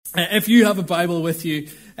If you have a Bible with you,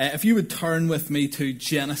 if you would turn with me to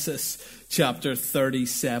Genesis chapter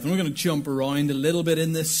 37. We're going to jump around a little bit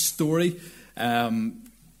in this story.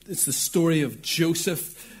 It's the story of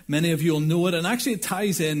Joseph. Many of you will know it, and actually it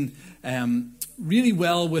ties in really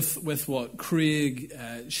well with what Craig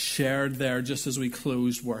shared there just as we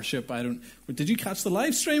closed worship. Did you catch the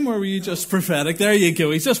live stream, or were you just prophetic? There you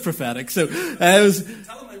go. He's just prophetic. So it was.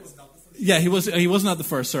 Yeah, he wasn't at the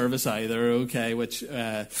first service either. Okay, which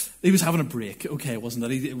he was having a break. Okay, it wasn't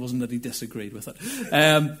that he disagreed with it.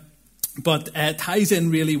 But it ties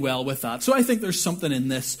in really well with that. So I think there's something in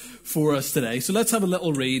this for us today. So let's have a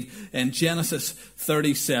little read in Genesis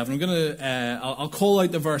 37. I'll call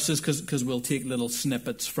out the verses because we'll take little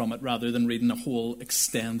snippets from it rather than reading a whole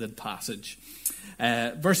extended passage.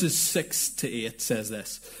 Verses 6 to 8 says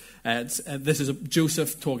this. This is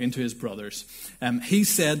Joseph talking to his brothers. He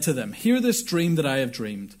said to them, "Hear this dream that I have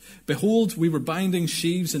dreamed. Behold, we were binding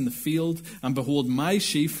sheaves in the field, and behold, my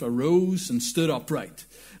sheaf arose and stood upright.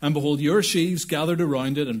 And behold, your sheaves gathered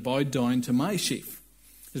around it and bowed down to my sheaf."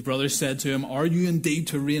 His brothers said to him, "Are you indeed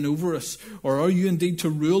to reign over us, or are you indeed to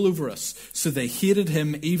rule over us?" So they hated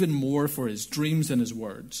him even more for his dreams and his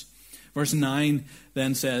words. Verse 9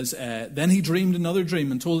 then says, Then he dreamed another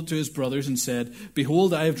dream and told it to his brothers and said,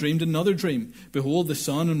 "Behold, I have dreamed another dream. Behold, the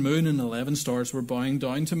sun and moon and 11 stars were bowing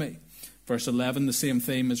down to me." Verse 11, the same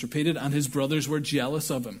theme is repeated, and his brothers were jealous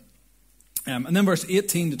of him. And then verse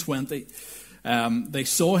 18 to 20, they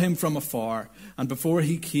saw him from afar, and before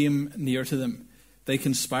he came near to them, they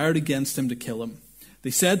conspired against him to kill him.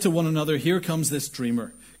 They said to one another, "Here comes this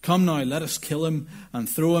dreamer. Come now, let us kill him and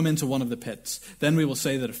throw him into one of the pits. Then we will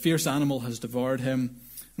say that a fierce animal has devoured him,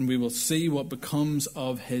 and we will see what becomes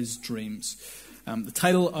of his dreams." The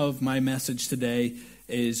title of my message today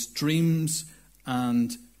is Dreams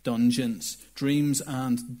and Dungeons. Dreams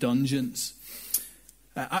and Dungeons.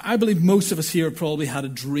 I believe most of us here probably had a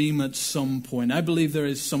dream at some point. I believe there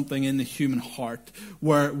is something in the human heart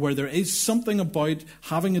where there is something about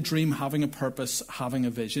having a dream, having a purpose, having a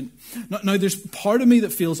vision. Now there's part of me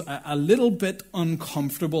that feels a little bit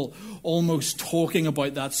uncomfortable almost talking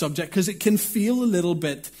about that subject because it can feel a little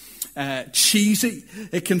bit cheesy.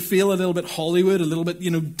 It can feel a little bit Hollywood, a little bit,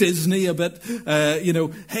 Disney, a bit,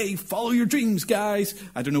 hey, follow your dreams, guys.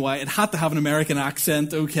 I don't know why. It had to have an American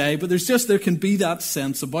accent, okay? But there can be that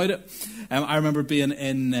sense about it. I remember being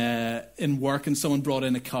in work and someone brought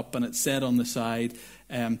in a cup and it said on the side,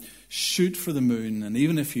 "Shoot for the moon, and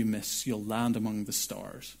even if you miss, you'll land among the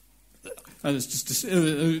stars." That is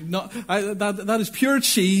that is pure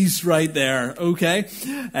cheese right there, okay?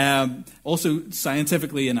 Also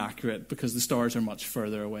scientifically inaccurate because the stars are much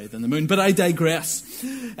further away than the moon. But I digress.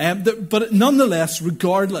 But nonetheless,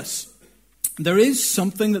 regardless, there is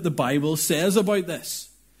something that the Bible says about this.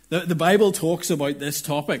 The Bible talks about this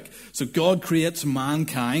topic. So God creates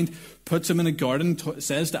mankind, puts him in a garden,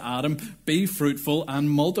 says to Adam, "Be fruitful and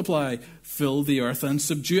multiply, fill the earth and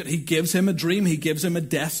subdue it." He gives him a dream, he gives him a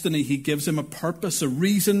destiny, he gives him a purpose, a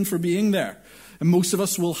reason for being there. And most of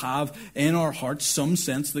us will have in our hearts some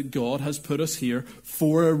sense that God has put us here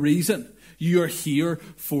for a reason. You are here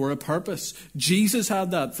for a purpose. Jesus had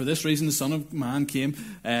that. For this reason, the Son of Man came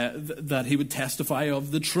that he would testify of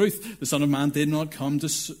the truth. The Son of Man did not come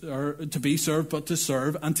to be served, but to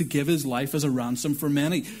serve and to give his life as a ransom for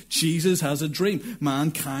many. Jesus has a dream.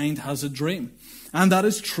 Mankind has a dream. And that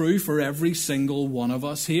is true for every single one of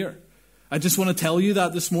us here. I just want to tell you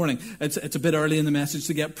that this morning. It's a bit early in the message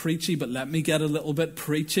to get preachy, but let me get a little bit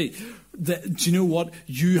preachy. Do you know what?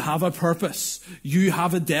 You have a purpose. You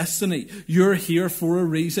have a destiny. You're here for a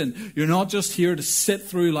reason. You're not just here to sit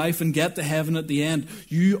through life and get to heaven at the end.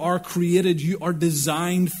 You are created. You are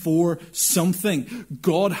designed for something.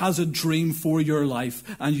 God has a dream for your life,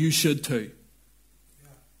 and you should too.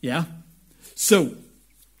 Yeah? So,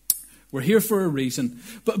 we're here for a reason.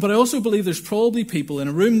 But I also believe there's probably people in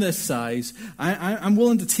a room this size. I'm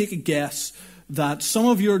willing to take a guess that some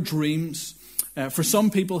of your dreams, for some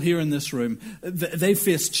people here in this room, they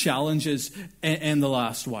faced challenges in the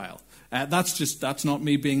last while. That's not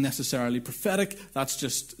me being necessarily prophetic. That's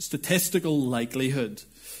just statistical likelihood.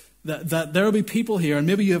 That there will be people here, and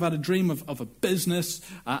maybe you have had a dream of a business,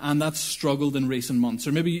 and that's struggled in recent months.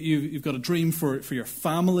 Or maybe you've got a dream for your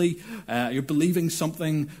family, you're believing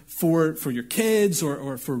something for your kids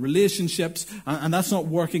or for relationships, and that's not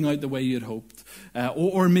working out the way you'd hoped.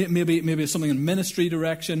 Or maybe it's something in ministry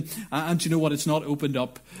direction, and you know what, it's not opened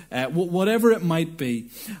up. Whatever it might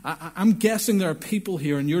be, I'm guessing there are people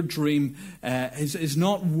here, and your dream is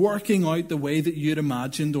not working out the way that you'd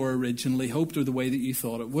imagined or originally hoped, or the way that you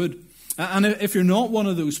thought it would. And if you're not one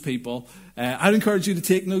of those people, I'd encourage you to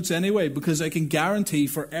take notes anyway, because I can guarantee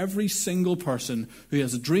for every single person who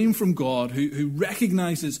has a dream from God, who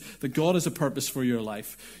recognizes that God has a purpose for your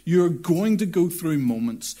life, you're going to go through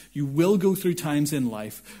moments, you will go through times in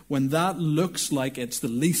life when that looks like it's the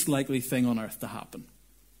least likely thing on earth to happen.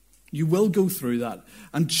 You will go through that.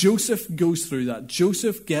 And Joseph goes through that.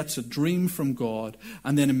 Joseph gets a dream from God,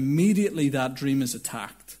 and then immediately that dream is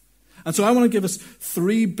attacked. And so I want to give us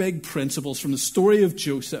 3 big principles from the story of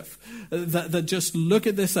Joseph that just look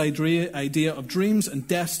at this idea of dreams and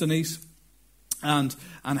destinies and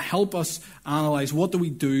help us analyze what do we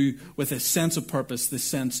do with this sense of purpose, this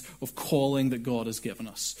sense of calling that God has given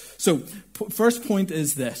us. So first point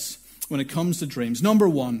is this when it comes to dreams. Number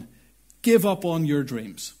 1, give up on your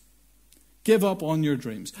dreams. Give up on your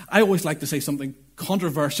dreams. I always like to say something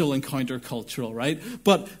controversial and countercultural, right?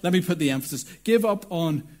 But let me put the emphasis. Give up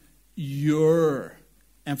on your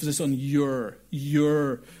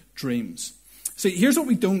dreams. See, here's what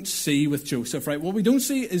we don't see with Joseph, right? What we don't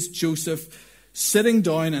see is Joseph sitting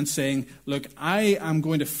down and saying, look, I am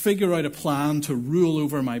going to figure out a plan to rule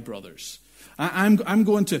over my brothers. I'm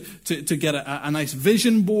going to get a nice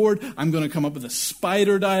vision board. I'm going to come up with a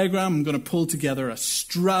spider diagram. I'm going to pull together a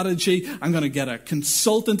strategy. I'm going to get a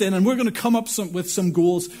consultant in, and we're going to come up with some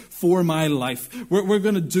goals for my life. We're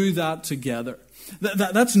going to do that together.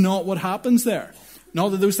 That's not what happens there. Not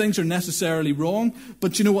that those things are necessarily wrong,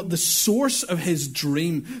 but you know what? The source of his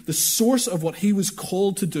dream, the source of what he was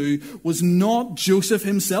called to do was not Joseph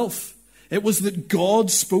himself. It was that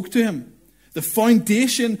God spoke to him. The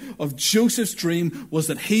foundation of Joseph's dream was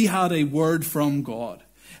that he had a word from God.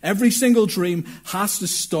 Every single dream has to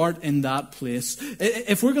start in that place.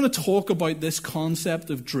 If we're going to talk about this concept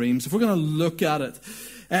of dreams, if we're going to look at it,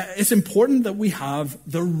 it's important that we have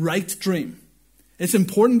the right dream. It's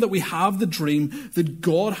important that we have the dream that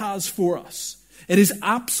God has for us. It is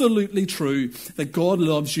absolutely true that God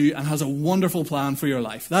loves you and has a wonderful plan for your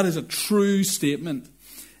life. That is a true statement.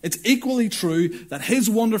 It's equally true that his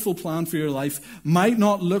wonderful plan for your life might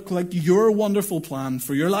not look like your wonderful plan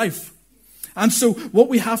for your life. And so what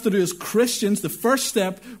we have to do as Christians, the first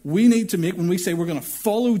step we need to make when we say we're going to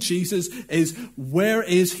follow Jesus is, where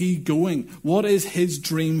is he going? What is his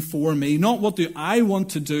dream for me? Not what do I want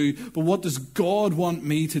to do, but what does God want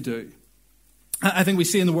me to do? I think we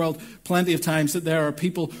see in the world plenty of times that there are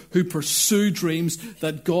people who pursue dreams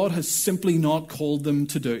that God has simply not called them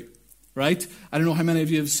to do. Right? I don't know how many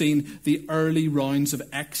of you have seen the early rounds of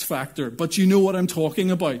X Factor, but you know what I'm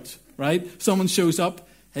talking about, right? Someone shows up,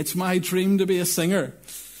 it's my dream to be a singer.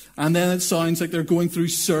 And then it sounds like they're going through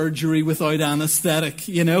surgery without anesthetic,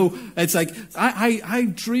 you know? It's like,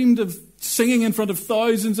 I dreamed of singing in front of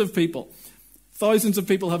thousands of people. Thousands of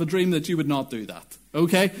people have a dream that you would not do that,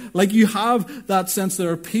 okay? Like you have that sense there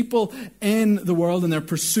are people in the world and they're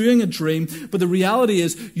pursuing a dream, but the reality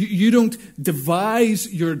is you don't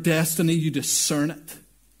devise your destiny, you discern it.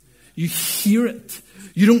 You hear it.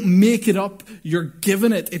 You don't make it up, you're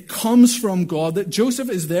given it. It comes from God. That Joseph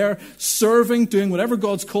is there serving, doing whatever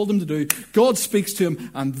God's called him to do. God speaks to him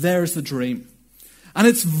and there's the dream. And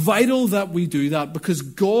it's vital that we do that because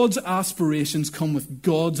God's aspirations come with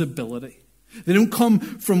God's ability. They don't come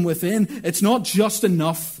from within. It's not just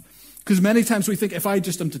enough. Because many times we think if I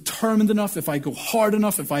just am determined enough, if I go hard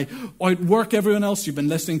enough, if I outwork everyone else. You've been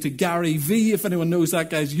listening to Gary V, if anyone knows that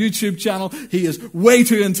guy's YouTube channel. He is way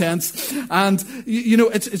too intense. And, you know,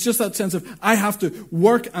 it's just that sense of I have to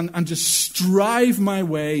work and just strive my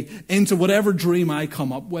way into whatever dream I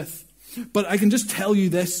come up with. But I can just tell you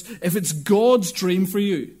this. If it's God's dream for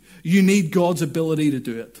you, you need God's ability to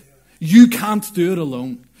do it. You can't do it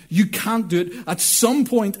alone. You can't do it. At some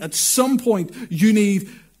point, you need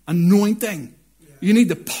anointing. You need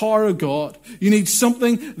the power of God. You need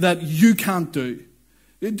something that you can't do.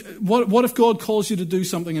 What if God calls you to do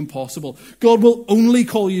something impossible? God will only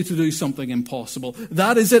call you to do something impossible.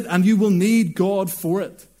 That is it, and you will need God for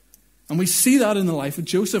it. And we see that in the life of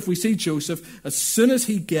Joseph. We see Joseph, as soon as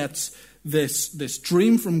he gets this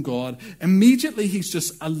dream from God, immediately he's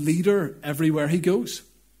just a leader everywhere he goes.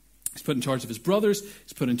 He's put in charge of his brothers.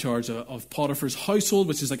 He's put in charge of Potiphar's household,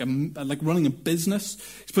 which is like running a business.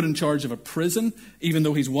 He's put in charge of a prison, even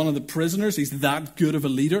though he's one of the prisoners. He's that good of a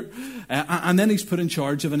leader. And then he's put in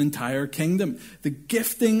charge of an entire kingdom. The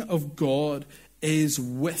gifting of God is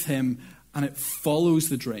with him, and it follows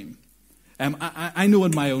the dream. I know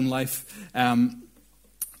in my own life,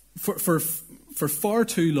 for far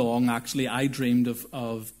too long, actually, I dreamed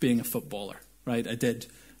of being a footballer. Right, I did.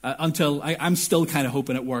 Until I'm still kind of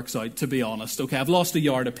hoping it works out, to be honest. Okay, I've lost a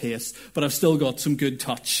yard of pace, but I've still got some good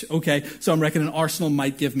touch. Okay, so I'm reckoning Arsenal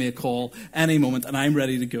might give me a call any moment, and I'm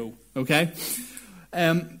ready to go. okay?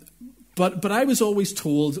 But I was always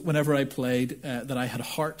told whenever I played that I had a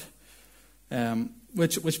heart,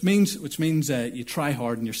 which means you try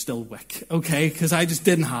hard and you're still weak, okay? Because I just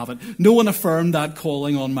didn't have it. No one affirmed that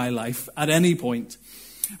calling on my life at any point.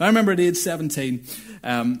 I remember at age 17,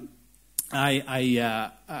 I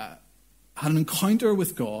had an encounter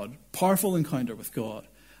with God, powerful encounter with God,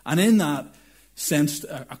 and in that sensed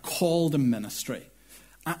a call to ministry.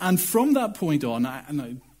 And from that point on,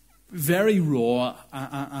 I very raw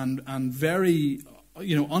and very,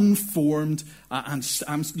 unformed. And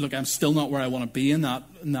I'm still not where I want to be in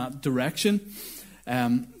that direction.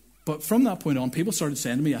 But from that point on, people started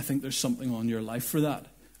saying to me, "I think there's something on your life for that.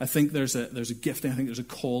 I think there's a gifting. I think there's a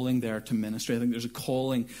calling there to ministry. I think there's a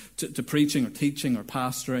calling to preaching or teaching or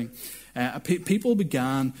pastoring." People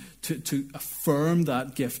began to affirm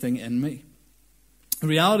that gifting in me. The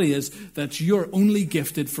reality is that you're only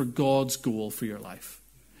gifted for God's goal for your life.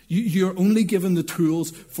 You're only given the tools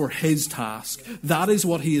for His task. That is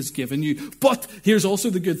what He has given you. But here's also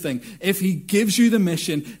the good thing. If He gives you the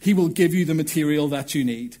mission, He will give you the material that you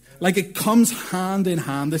need. Like, it comes hand in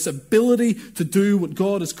hand. This ability to do what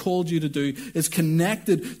God has called you to do is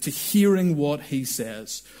connected to hearing what He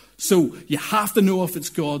says. So you have to know if it's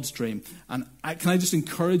God's dream. And can I just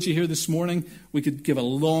encourage you here this morning? We could give a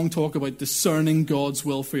long talk about discerning God's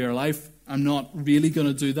will for your life. I'm not really going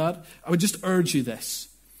to do that. I would just urge you this.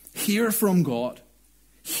 Hear from God.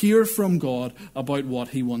 Hear from God about what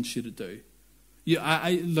He wants you to do.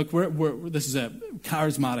 Look, this is a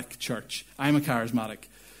charismatic church. I'm a charismatic.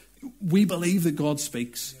 We believe that God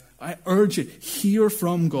speaks. I urge you, hear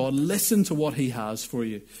from God. Listen to what He has for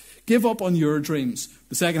you. Give up on your dreams.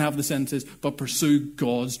 The second half of the sentence is, but pursue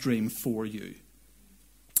God's dream for you.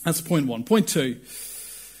 That's point one. Point two,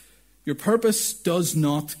 your purpose does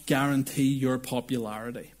not guarantee your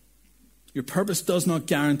popularity. Your purpose does not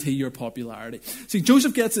guarantee your popularity. See,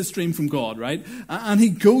 Joseph gets this dream from God, right? And he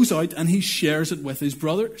goes out and he shares it with his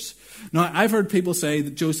brothers. Now, I've heard people say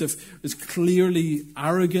that Joseph is clearly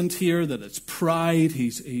arrogant here, that it's pride,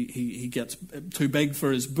 he gets too big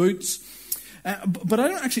for his boots. But I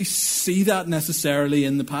don't actually see that necessarily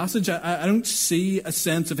in the passage. I don't see a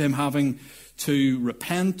sense of him having to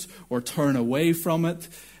repent or turn away from it.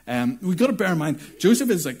 We've got to bear in mind, Joseph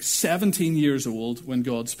is like 17 years old when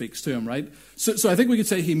God speaks to him, right? So I think we could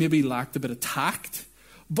say he maybe lacked a bit of tact.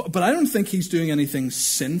 But I don't think he's doing anything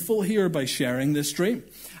sinful here by sharing this dream.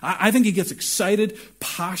 I think he gets excited,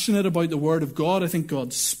 passionate about the Word of God. I think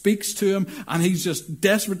God speaks to him, and he's just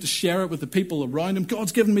desperate to share it with the people around him.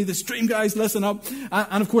 God's given me this dream, guys, listen up.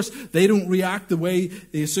 And of course, they don't react the way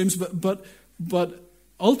he assumes. But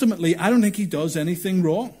ultimately, I don't think he does anything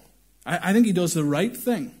wrong. I think he does the right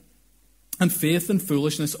thing. And faith and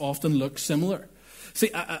foolishness often look similar. See,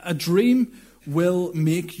 a dream will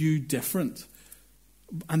make you different.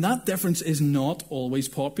 And that difference is not always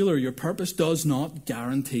popular. Your purpose does not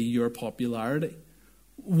guarantee your popularity.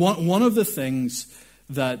 One of the things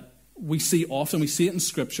that we see often, we see it in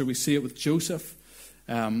Scripture, we see it with Joseph,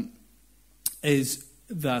 is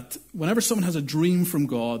that whenever someone has a dream from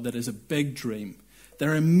God that is a big dream,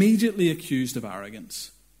 they're immediately accused of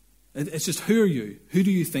arrogance. It's just, who are you? Who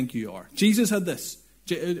do you think you are? Jesus had this.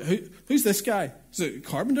 Who's this guy? Is it a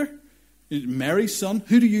carpenter? Mary's son?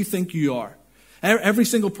 Who do you think you are? Every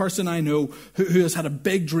single person I know who has had a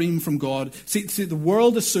big dream from God, see, the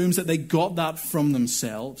world assumes that they got that from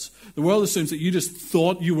themselves. The world assumes that you just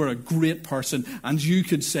thought you were a great person and you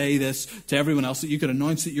could say this to everyone else, that you could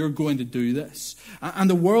announce that you're going to do this. And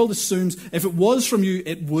the world assumes if it was from you,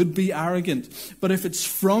 it would be arrogant. But if it's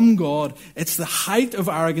from God, it's the height of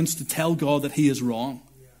arrogance to tell God that He is wrong.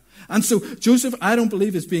 And so Joseph, I don't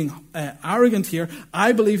believe, is being arrogant here.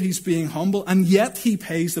 I believe he's being humble, and yet he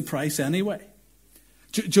pays the price anyway.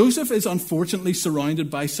 Joseph is unfortunately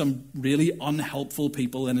surrounded by some really unhelpful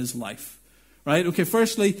people in his life, right? Okay,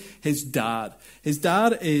 firstly, his dad. His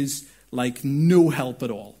dad is like no help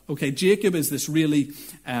at all. Okay, Jacob is this really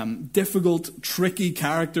difficult, tricky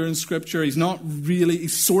character in Scripture. He's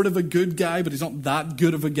sort of a good guy, but he's not that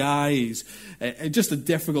good of a guy. He's just a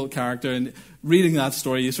difficult character. And reading that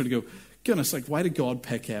story, you sort of go, goodness, like, why did God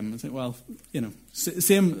pick him? I think, well,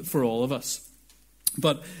 same for all of us.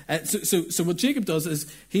 But so what Jacob does is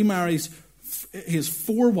he has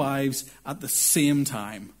 4 wives at the same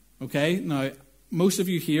time. Okay? Now, most of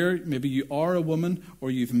you here, maybe you are a woman or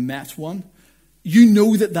you've met one. You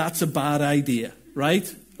know that that's a bad idea,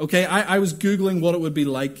 right? Okay, I was Googling what it would be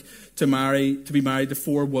like to be married to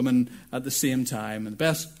 4 women at the same time. And the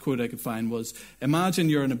best quote I could find was, imagine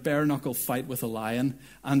you're in a bare-knuckle fight with a lion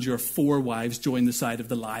and your 4 wives join the side of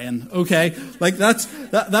the lion. Okay, like that's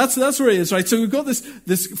where he is, right? So we've got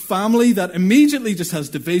this family that immediately just has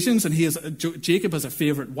divisions, and Jacob has a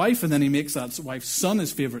favorite wife, and then he makes that wife's son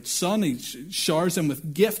his favorite son. He showers him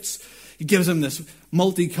with gifts. He gives him this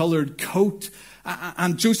multicolored coat.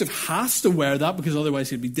 And Joseph has to wear that because otherwise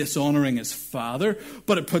he'd be dishonoring his father.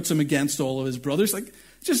 But it puts him against all of his brothers. Like,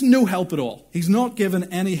 just no help at all. He's not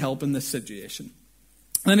given any help in this situation.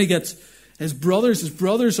 And then he gets his brothers. His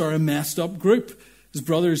brothers are a messed up group. His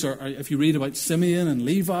brothers are, if you read about Simeon and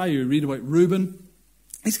Levi, you read about Reuben,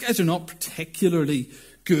 these guys are not particularly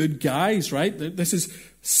good guys, right? This is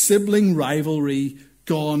sibling rivalry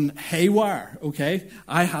gone haywire, okay?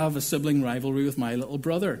 I have a sibling rivalry with my little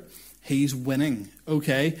brother. He's winning,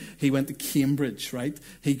 okay? He went to Cambridge, right?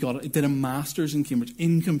 He did a master's in Cambridge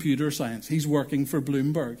in computer science. He's working for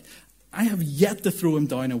Bloomberg. I have yet to throw him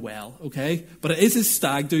down a well, okay? But it is his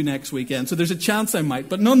stag do next weekend, so there's a chance I might.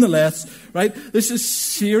 But nonetheless, right, this is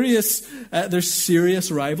serious. There's serious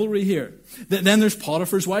rivalry here. Then there's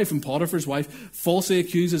Potiphar's wife, and Potiphar's wife falsely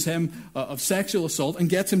accuses him of sexual assault and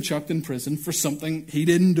gets him chucked in prison for something he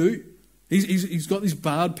didn't do. He's got these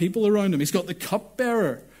bad people around him. He's got the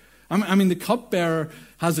cupbearer. I mean, the cupbearer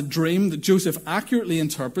has a dream that Joseph accurately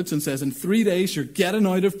interprets and says, in 3 days you're getting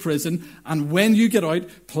out of prison, and when you get out,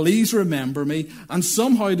 please remember me. And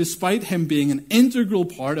somehow, despite him being an integral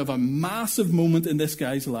part of a massive moment in this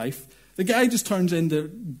guy's life, the guy just turns into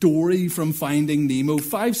Dory from Finding Nemo,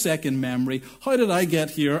 5-second memory. How did I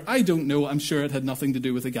get here? I don't know. I'm sure it had nothing to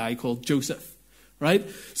do with a guy called Joseph. Right?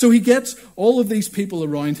 So he gets all of these people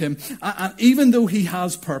around him, and even though he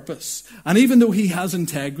has purpose, and even though he has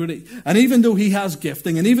integrity, and even though he has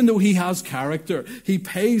gifting, and even though he has character, he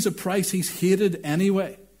pays a price. He's hated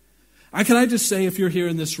anyway. And can I just say, if you're here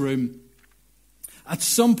in this room, at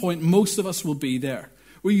some point, most of us will be there,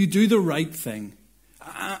 where you do the right thing,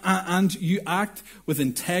 and you act with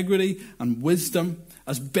integrity and wisdom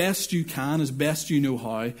as best you can, as best you know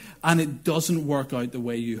how, and it doesn't work out the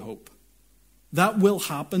way you hope. That will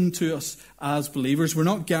happen to us as believers. We're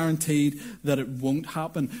not guaranteed that it won't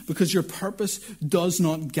happen because your purpose does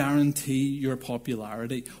not guarantee your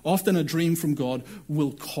popularity. Often a dream from God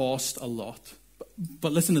will cost a lot.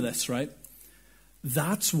 But listen to this, right?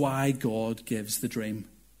 That's why God gives the dream.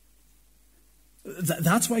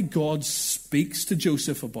 That's why God speaks to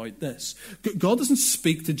Joseph about this. God doesn't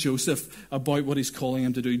speak to Joseph about what he's calling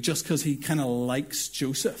him to do just because he kind of likes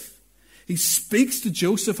Joseph. He speaks to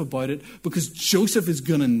Joseph about it because Joseph is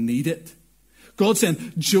going to need it. God's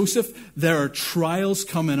saying, Joseph, there are trials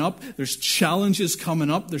coming up. There's challenges coming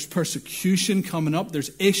up. There's persecution coming up. There's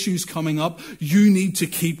issues coming up. You need to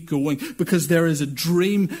keep going because there is a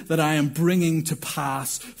dream that I am bringing to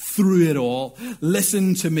pass through it all.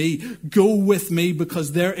 Listen to me. Go with me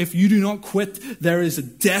because if you do not quit, there is a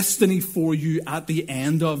destiny for you at the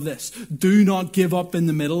end of this. Do not give up in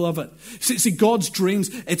the middle of it. See, God's dreams,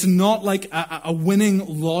 it's not like a winning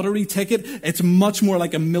lottery ticket. It's much more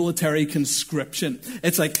like a military conscription.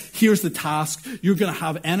 It's like, here's the task. You're going to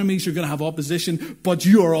have enemies, you're going to have opposition, but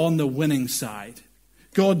you are on the winning side.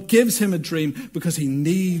 God gives him a dream because he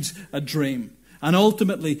needs a dream. And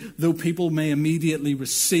ultimately, though people may immediately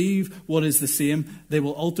receive what is the same, they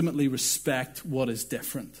will ultimately respect what is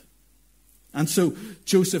different. And so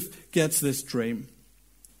Joseph gets this dream.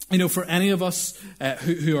 You know, for any of us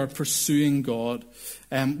who are pursuing God,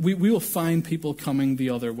 we will find people coming the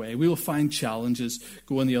other way. We will find challenges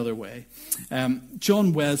going the other way.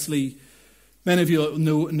 John Wesley, many of you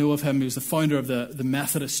know of him. He was the founder of the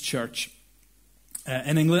Methodist Church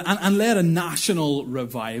in England and led a national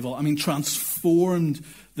revival. I mean, transformed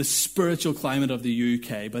the spiritual climate of the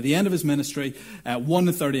UK. By the end of his ministry, 1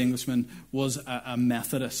 in 30 Englishmen was a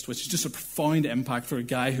Methodist, which is just a profound impact for a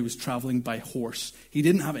guy who was traveling by horse. He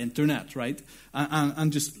didn't have internet, right?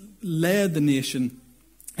 And just led the nation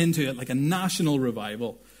into it like a national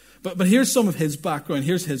revival. But here's some of his background.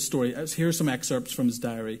 Here's his story. Here's some excerpts from his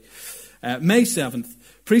diary. May 7th,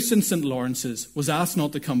 priest in St. Lawrence's was asked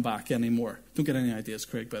not to come back anymore. Don't get any ideas,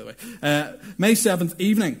 Craig, by the way. May 7th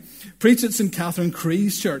evening, priest at St. Catherine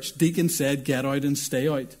Cree's Church, deacon said, get out and stay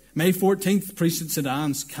out. May 14th, priest at St.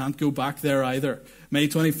 Anne's, can't go back there either. May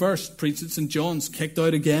 21st, priest at St. John's, kicked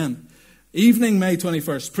out again. Evening, May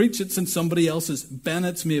 21st, preach at St. somebody else's,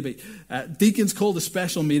 Bennett's maybe. Deacons called a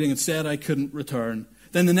special meeting and said I couldn't return.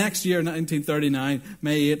 Then the next year, 1939,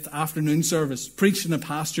 May 8th, afternoon service, preached in a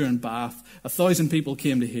pasture in Bath. 1,000 people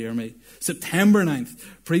came to hear me. September 9th,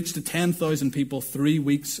 preached to 10,000 people 3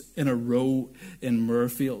 weeks in a row in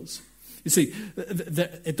Moorfields. You see,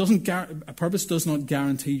 a purpose does not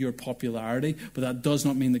guarantee your popularity, but that does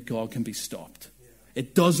not mean that God can be stopped.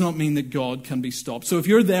 It does not mean that God can be stopped. So if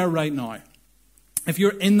you're there right now, if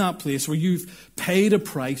you're in that place where you've paid a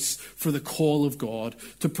price for the call of God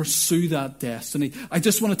to pursue that destiny, I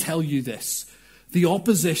just want to tell you this. The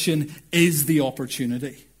opposition is the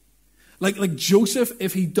opportunity. Like Joseph,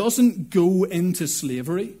 if he doesn't go into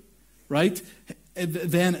slavery, right,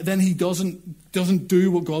 then he doesn't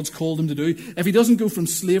do what God's called him to do. If he doesn't go from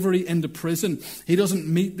slavery into prison, he doesn't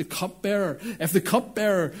meet the cupbearer. If the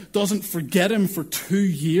cupbearer doesn't forget him for 2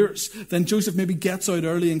 years, then Joseph maybe gets out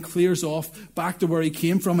early and clears off back to where he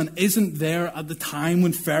came from and isn't there at the time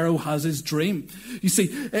when Pharaoh has his dream. You see,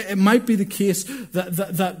 it might be the case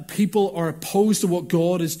that people are opposed to what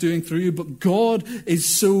God is doing through you, but God is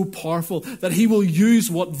so powerful that he will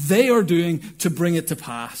use what they are doing to bring it to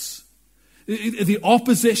pass. The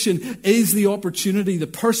opposition is the opportunity. The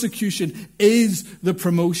persecution is the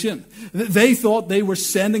promotion. They thought they were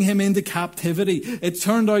sending him into captivity. It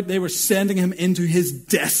turned out they were sending him into his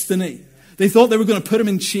destiny. They thought they were going to put him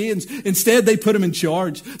in chains. Instead, they put him in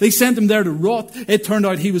charge. They sent him there to rot. It turned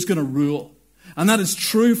out he was going to rule. And that is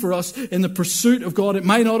true for us in the pursuit of God. It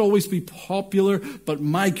might not always be popular, but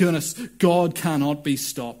my goodness, God cannot be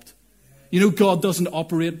stopped. You know, God doesn't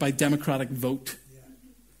operate by democratic vote.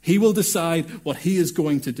 He will decide what he is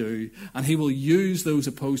going to do, and he will use those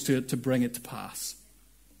opposed to it to bring it to pass.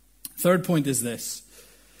 Third point is this.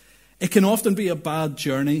 It can often be a bad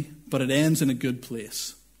journey, but it ends in a good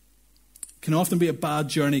place. It can often be a bad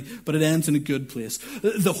journey, but it ends in a good place.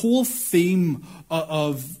 The whole theme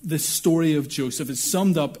of the story of Joseph is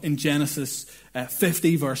summed up in Genesis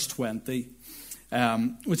 50, verse 20,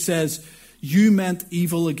 which says, "You meant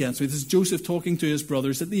evil against me." This is Joseph talking to his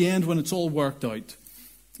brothers at the end when it's all worked out.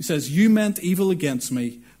 He says, "You meant evil against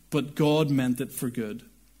me, but God meant it for good."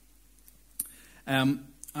 I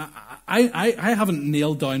haven't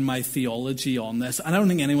nailed down my theology on this. I don't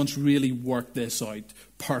think anyone's really worked this out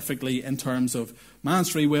perfectly in terms of man's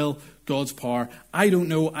free will, God's power. I don't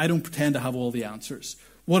know. I don't pretend to have all the answers.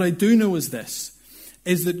 What I do know is this,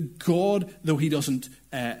 is that God, though he doesn't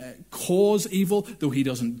cause evil, though he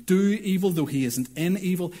doesn't do evil, though he isn't in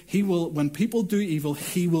evil, he will, when people do evil,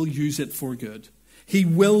 he will use it for good. He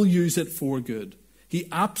will use it for good. He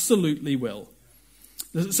absolutely will.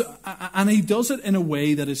 So, and he does it in a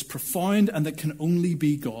way that is profound and that can only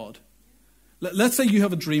be God. Let's say you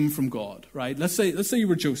have a dream from God, right? Let's say you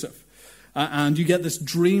were Joseph, and you get this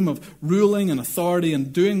dream of ruling and authority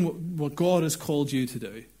and doing what God has called you to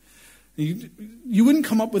do. You wouldn't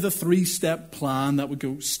come up with a 3-step plan that would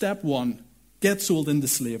go, step 1, get sold into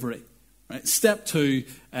slavery. Right? Step 2,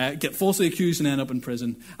 get falsely accused and end up in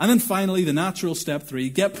prison. And then finally, the natural step 3,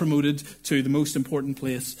 get promoted to the most important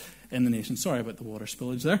place in the nation. Sorry about the water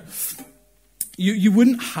spillage there. You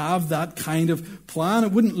wouldn't have that kind of plan.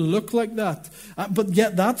 It wouldn't look like that. But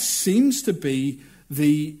yet that seems to be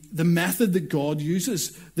the method that God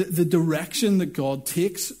uses, the direction that God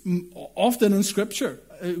takes, often in Scripture.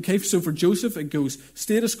 Okay, so for Joseph, it goes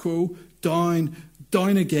status quo, down,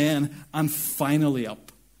 down again, and finally up.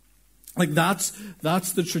 Like that's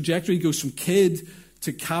the trajectory. He goes from kid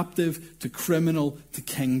to captive to criminal to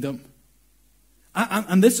kingdom.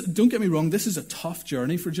 And this, don't get me wrong, this is a tough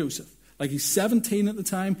journey for Joseph. Like he's 17 at the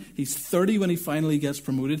time, he's 30 when he finally gets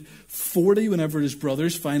promoted, 40 whenever his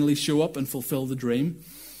brothers finally show up and fulfill the dream.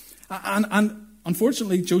 And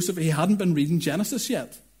unfortunately, Joseph, he hadn't been reading Genesis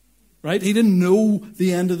yet, right? He didn't know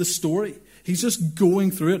the end of the story. He's just going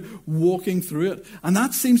through it, walking through it. And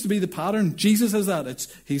that seems to be the pattern. Jesus has that.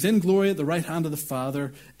 He's in glory at the right hand of the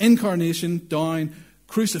Father, incarnation, down,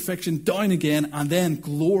 crucifixion, down again, and then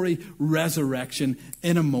glory, resurrection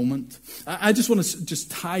in a moment. I just want to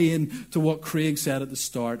just tie in to what Craig said at the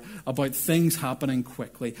start about things happening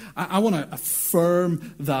quickly. I want to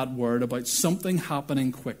affirm that word about something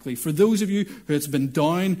happening quickly. For those of you who it's been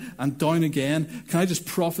down and down again, can I just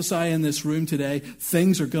prophesy in this room today,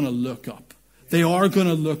 things are going to look up. They are going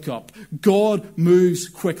to look up. God moves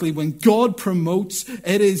quickly. When God promotes,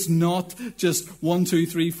 it is not just 1, 2,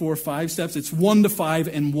 3, 4, 5 steps. It's 1 to 5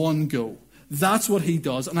 in one go. That's what he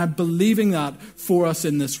does. And I'm believing that for us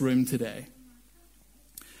in this room today.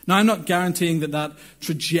 Now, I'm not guaranteeing that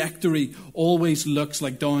trajectory always looks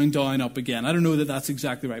like down, down, up again. I don't know that that's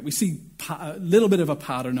exactly right. We see a little bit of a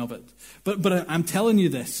pattern of it. But I'm telling you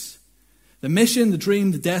this. The mission, the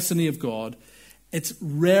dream, the destiny of God, it's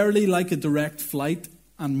rarely like a direct flight,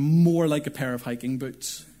 and more like a pair of hiking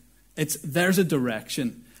boots. There's a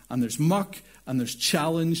direction, and there's muck, and there's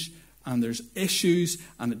challenge, and there's issues,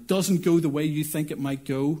 and it doesn't go the way you think it might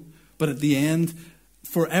go. But at the end,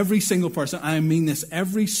 for every single person, I mean this,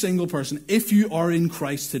 every single person, if you are in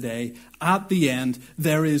Christ today, at the end,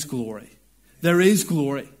 there is glory. There is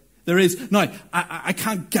glory. There is. Now, I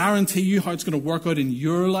can't guarantee you how it's going to work out in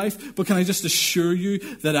your life, but can I just assure you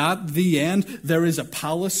that at the end, there is a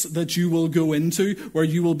palace that you will go into where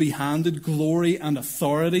you will be handed glory and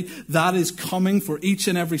authority. That is coming for each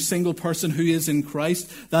and every single person who is in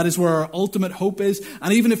Christ. That is where our ultimate hope is.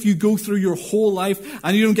 And even if you go through your whole life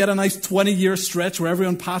and you don't get a nice 20-year stretch where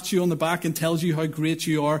everyone pats you on the back and tells you how great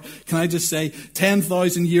you are, can I just say,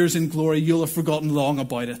 10,000 years in glory, you'll have forgotten long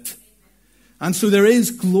about it. And so there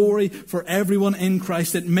is glory for everyone in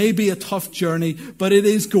Christ. It may be a tough journey, but it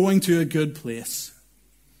is going to a good place.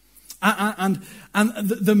 And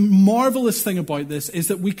the marvelous thing about this is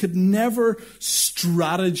that we could never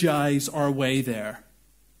strategize our way there.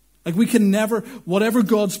 Like we can never, whatever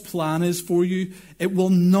God's plan is for you, it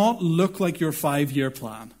will not look like your 5-year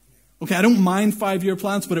plan. Okay, I don't mind 5-year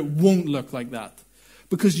plans, but it won't look like that.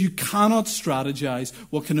 Because you cannot strategize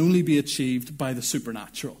what can only be achieved by the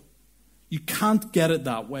supernatural. You can't get it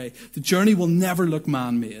that way. The journey will never look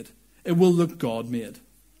man-made. It will look God-made.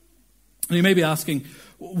 And you may be asking,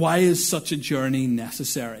 why is such a journey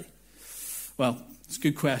necessary? Well, it's a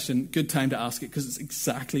good question. Good time to ask it because it's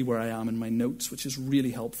exactly where I am in my notes, which is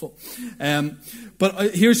really helpful.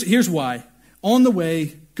 But here's why. On the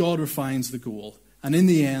way, God refines the goal. And in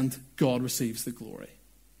the end, God receives the glory.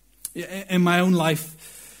 In my own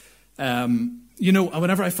life,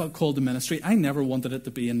 whenever I felt called to ministry, I never wanted it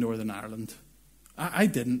to be in Northern Ireland. I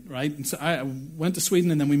didn't, right? And so I went to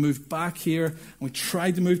Sweden and then we moved back here and we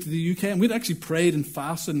tried to move to the UK and we'd actually prayed and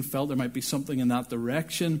fasted and felt there might be something in that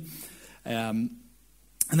direction. And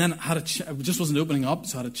then it just wasn't opening up,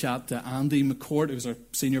 so I had a chat to Andy McCourt, who was our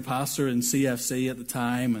senior pastor in CFC at the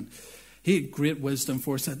time, and he had great wisdom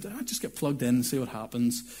for us. Said, just get plugged in and see what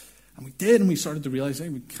happens. And we did, and we started to realize, hey,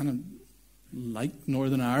 we kind of like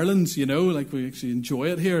Northern Ireland, like we actually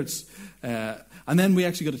enjoy it here. And then we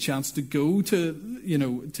actually got a chance to go to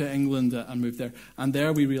England and move there. And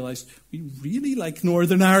there we realized we really like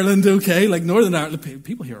Northern Ireland, okay? Like Northern Ireland,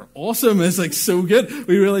 people here are awesome. It's like so good.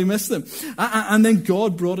 We really miss them. And then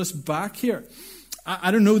God brought us back here.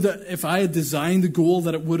 I don't know that if I had designed the goal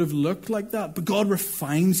that it would have looked like that, but God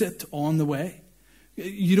refines it on the way.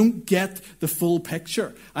 You don't get the full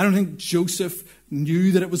picture. I don't think Joseph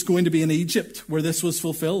knew that it was going to be in Egypt where this was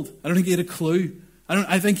fulfilled. I don't think he had a clue.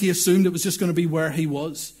 I think he assumed it was just going to be where he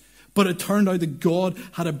was. But it turned out that God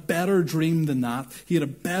had a better dream than that. He had a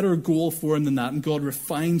better goal for him than that, and God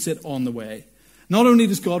refines it on the way. Not only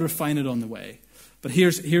does God refine it on the way, but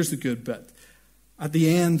here's the good bit. At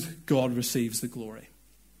the end, God receives the glory.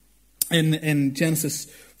 In Genesis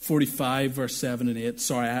 45, verse 7 and 8,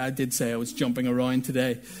 sorry, I did say I was jumping around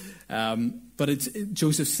today, but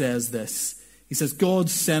Joseph says this. He says, God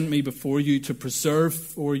sent me before you to preserve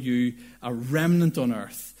for you a remnant on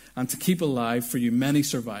earth and to keep alive for you many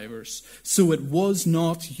survivors. So it was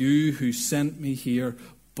not you who sent me here,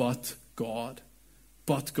 but God.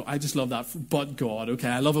 But God. I just love that. But God. Okay,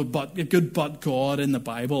 I love a good but God in the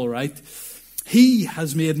Bible, right? He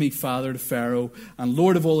has made me father to Pharaoh and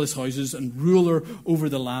lord of all his houses and ruler over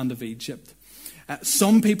the land of Egypt.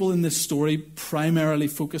 Some people in this story primarily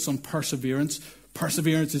focus on perseverance.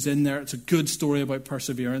 Perseverance is in there. It's a good story about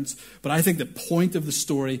perseverance. But I think the point of the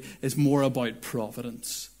story is more about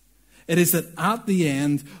providence. It is that at the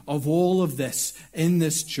end of all of this, in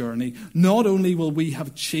this journey, not only will we have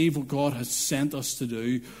achieved what God has sent us to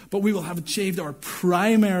do, but we will have achieved our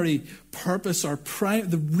primary purpose,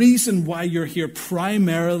 the reason why you're here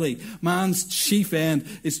primarily, man's chief end,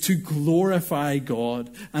 is to glorify God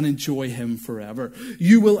and enjoy him forever.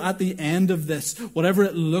 You will, at the end of this, whatever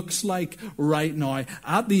it looks like right now,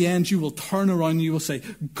 at the end you will turn around and you will say,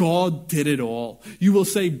 God did it all. You will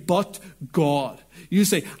say, but God. You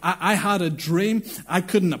say, I had a dream. I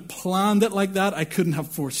couldn't have planned it like that. I couldn't have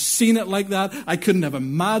foreseen it like that. I couldn't have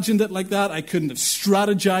imagined it like that. I couldn't have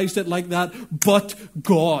strategized it like that. But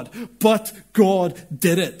God. But God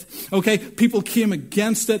did it. Okay? People came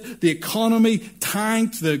against it. The economy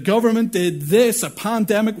tanked. The government did this, a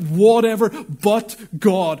pandemic, whatever. But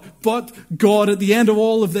God. But God. At the end of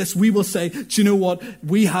all of this, we will say, do you know what?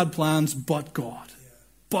 We had plans, but God.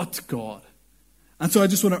 But God. And so I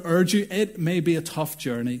just want to urge you, it may be a tough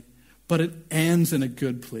journey, but it ends in a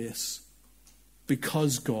good place.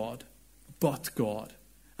 Because God. But God.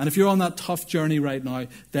 And if you're on that tough journey right now,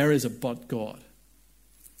 there is a but God.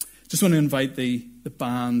 Just want to invite the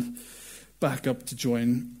band back up to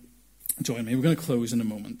join me. We're going to close in a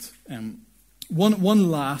moment.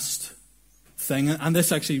 One last thing, and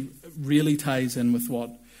this actually really ties in with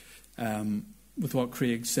what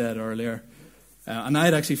Craig said earlier. And I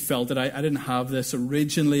had actually felt that I didn't have this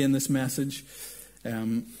originally in this message,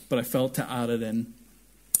 but I felt to add it in.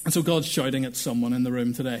 And so God's shouting at someone in the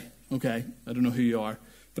room today. Okay, I don't know who you are,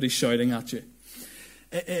 but he's shouting at you.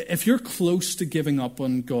 If you're close to giving up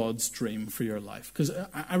on God's dream for your life, because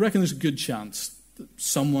I reckon there's a good chance that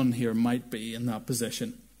someone here might be in that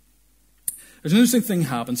position. There's an interesting thing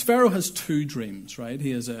happens. Pharaoh has two dreams, right?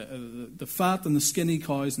 He has the fat and the skinny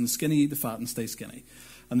cows, and the skinny eat the fat and stay skinny.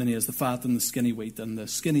 And then he has the fat and the skinny wheat, and the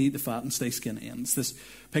skinny eat the fat and stay skinny. And it's this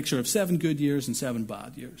picture of 7 good years and 7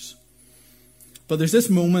 bad years. But there's this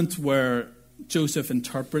moment where Joseph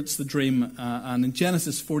interprets the dream, and in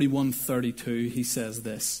Genesis 41:32 he says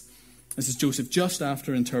this. This is Joseph just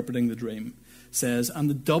after interpreting the dream. Says, and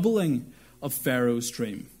the doubling of Pharaoh's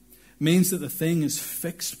dream means that the thing is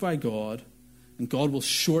fixed by God, and God will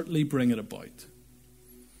shortly bring it about.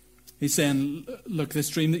 He's saying, look, this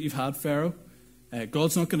dream that you've had, Pharaoh,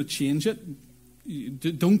 God's not going to change it.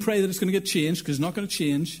 Don't pray that it's going to get changed, because it's not going to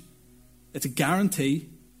change. It's a guarantee.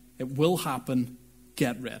 It will happen.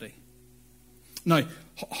 Get ready. Now,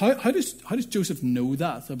 how does Joseph know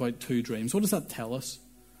that about two dreams? What does that tell us?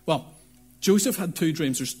 Well, Joseph had two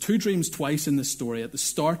dreams. There's two dreams twice in this story, at the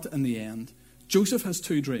start and the end. Joseph has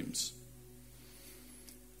two dreams.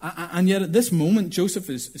 And yet at this moment, Joseph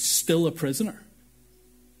is still a prisoner.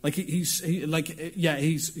 Like he's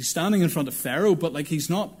standing in front of Pharaoh, but like he's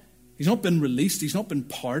not been released. He's not been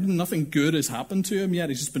pardoned. Nothing good has happened to him yet.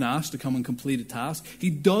 He's just been asked to come and complete a task. He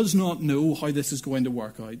does not know how this is going to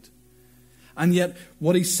work out. And yet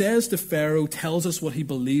what he says to Pharaoh tells us what he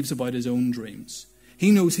believes about his own dreams.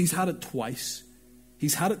 He knows he's had it twice.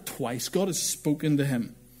 He's had it twice. God has spoken to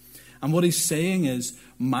him. And what he's saying is,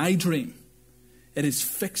 my dream, it is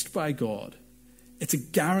fixed by God. It's a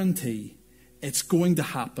guarantee. It's going to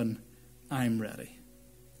happen. I'm ready.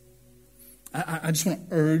 I just want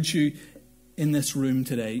to urge you in this room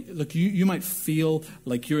today. Look, you might feel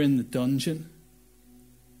like you're in the dungeon,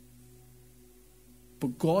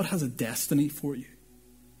 but God has a destiny for you.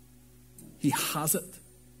 He has it.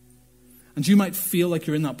 And you might feel like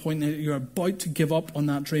you're in that point that you're about to give up on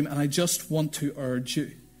that dream, and I just want to urge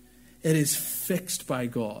you. It is fixed by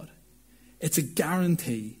God. It's a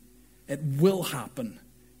guarantee. It will happen.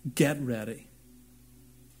 Get ready.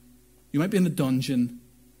 You might be in a dungeon,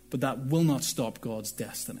 but that will not stop God's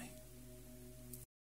destiny.